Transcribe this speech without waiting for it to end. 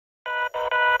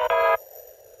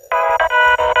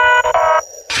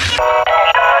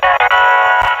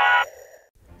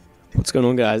What's going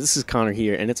on, guys? This is Connor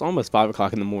here, and it's almost 5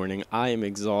 o'clock in the morning. I am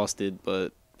exhausted,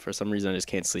 but for some reason I just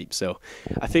can't sleep, so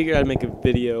I figured I'd make a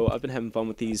video. I've been having fun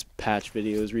with these patch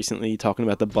videos recently, talking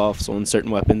about the buffs on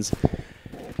certain weapons,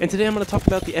 and today I'm going to talk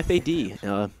about the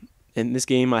FAD. In this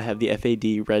game, I have the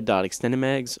FAD Red Dot Extended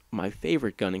Mags, my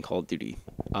favorite gun in Call of Duty.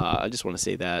 I just want to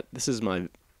say that. This is my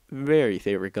very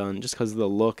favorite gun, just because of the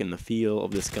look and the feel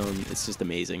of this gun. It's just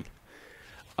amazing.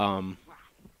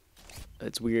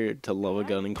 It's weird to love a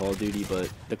gun in Call of Duty,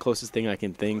 but the closest thing I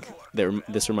can think that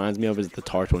this reminds me of is the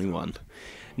TAR-21.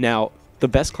 Now, the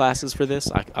best classes for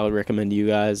this, I would recommend to you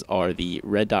guys, are the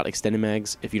Red Dot Extended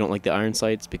Mags, if you don't like the iron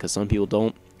sights, because some people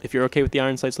don't. If you're okay with the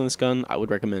iron sights on this gun, I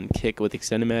would recommend Kick with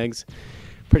Extended Mags.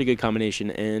 Pretty good combination,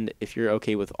 and if you're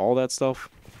okay with all that stuff,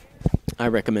 I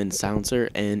recommend Silencer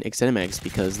and Extended Mags,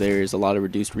 because there's a lot of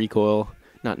reduced recoil.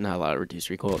 Not a lot of reduced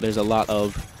recoil.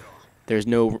 There's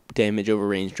no damage over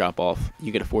range drop off.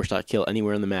 You get a 4-shot kill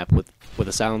anywhere on the map with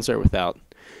a silencer or without.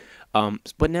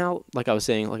 But now, like I was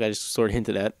saying, like I just sort of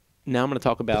hinted at, now I'm going to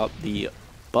talk about the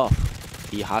buff,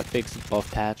 the hotfix buff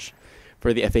patch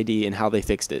for the FAD and how they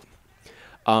fixed it.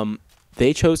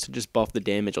 They chose to just buff the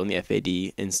damage on the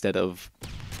FAD instead of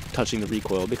touching the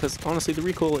recoil, because honestly the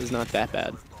recoil is not that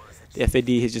bad. The FAD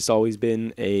has just always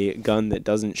been a gun that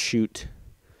doesn't shoot,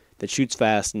 that shoots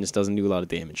fast and just doesn't do a lot of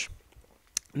damage.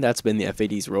 That's been the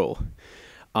FAD's role.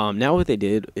 Now what they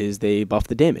did is they buffed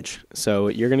the damage. So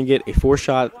you're going to get a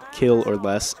 4-shot kill or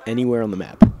less anywhere on the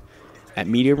map. At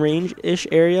medium range-ish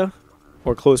area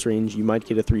or close range, you might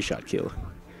get a 3-shot kill.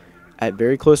 At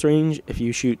very close range, if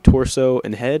you shoot torso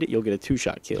and head, you'll get a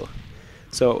 2-shot kill.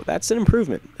 So that's an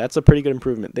improvement. That's a pretty good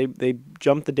improvement. They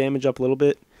jumped the damage up a little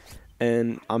bit,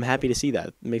 and I'm happy to see that.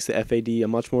 It makes the FAD a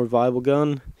much more viable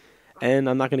gun, and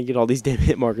I'm not going to get all these damn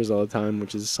hit markers all the time,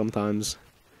 which is sometimes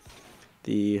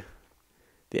the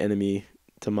enemy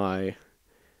to my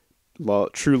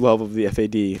true love of the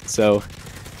FAD. So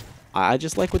I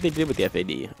just like what they did with the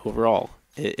FAD overall.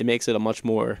 It makes it a much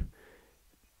more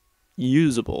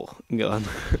usable gun,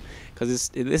 because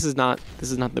this is not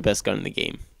the best gun in the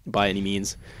game by any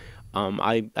means.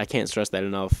 I can't stress that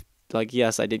enough. Like,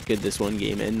 yes, I did good this one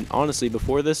game, and honestly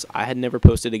before this I had never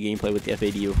posted a gameplay with the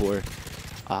FAD before,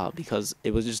 because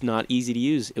it was just not easy to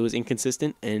use. It was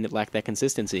inconsistent and it lacked that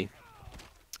consistency.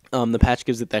 The patch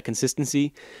gives it that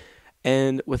consistency,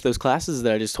 and with those classes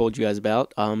that I just told you guys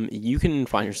about, you can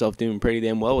find yourself doing pretty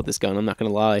damn well with this gun. I'm not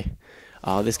gonna lie.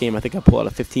 This game, I think I pulled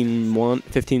out a 15-0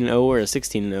 or a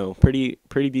 16-0.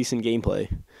 Pretty decent gameplay.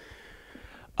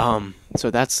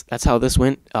 So that's how this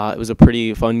went. It was a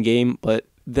pretty fun game, but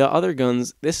the other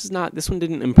guns, this one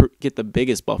didn't get the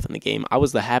biggest buff in the game. I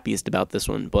was the happiest about this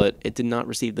one, but it did not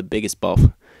receive the biggest buff.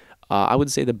 I would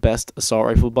say the best assault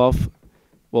rifle buff,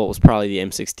 well, it was probably the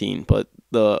M16, but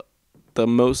the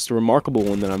most remarkable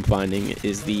one that I'm finding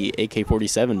is the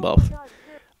AK-47 buff.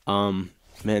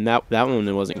 Man, that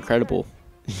one was incredible.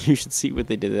 You should see what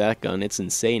they did to that gun. It's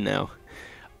insane now.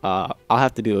 I'll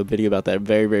have to do a video about that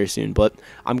very, very soon. But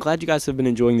I'm glad you guys have been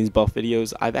enjoying these buff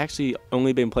videos. I've actually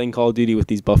only been playing Call of Duty with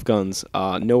these buff guns,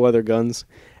 no other guns,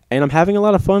 and I'm having a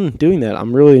lot of fun doing that.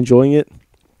 I'm really enjoying it.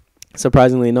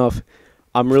 Surprisingly enough,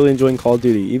 I'm really enjoying Call of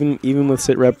Duty. Even with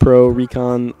SitRep Pro,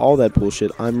 Recon, all that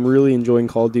bullshit, I'm really enjoying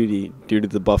Call of Duty due to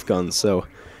the buff guns. So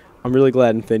I'm really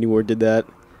glad Infinity Ward did that.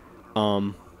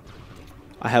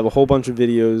 I have a whole bunch of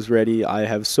videos ready. I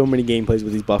have so many gameplays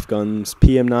with these buff guns,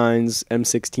 PM9s,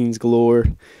 M16s galore,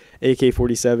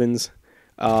 AK-47s,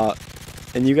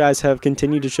 and you guys have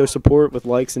continued to show support with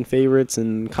likes and favorites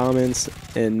and comments,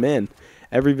 and man,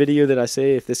 every video that I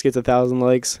say, if this gets 1,000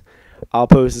 likes, I'll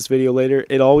post this video later.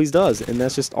 It always does, and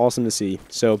that's just awesome to see.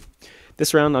 So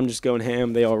this round, I'm just going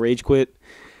ham. They all rage quit,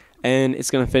 and it's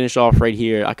going to finish off right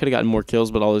here. I could have gotten more kills,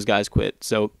 but all those guys quit.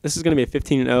 So this is going to be a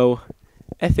 15-0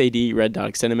 FAD Red Dot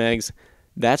Extended Mags.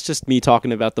 That's just me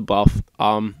talking about the buff.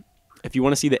 If you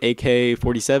want to see the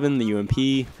AK-47, the UMP,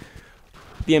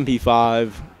 the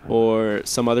MP5, or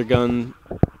some other gun,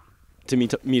 me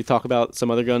to talk about some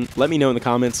other gun, let me know in the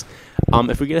comments.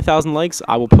 If we get 1,000 likes,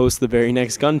 I will post the very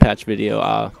next gun patch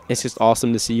video. It's just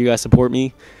awesome to see you guys support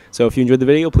me. So if you enjoyed the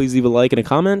video, please leave a like and a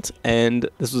comment. And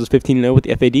this was 15-0 with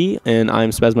the FAD, and I'm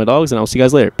SpasMyDogs, and I'll see you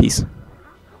guys later. Peace.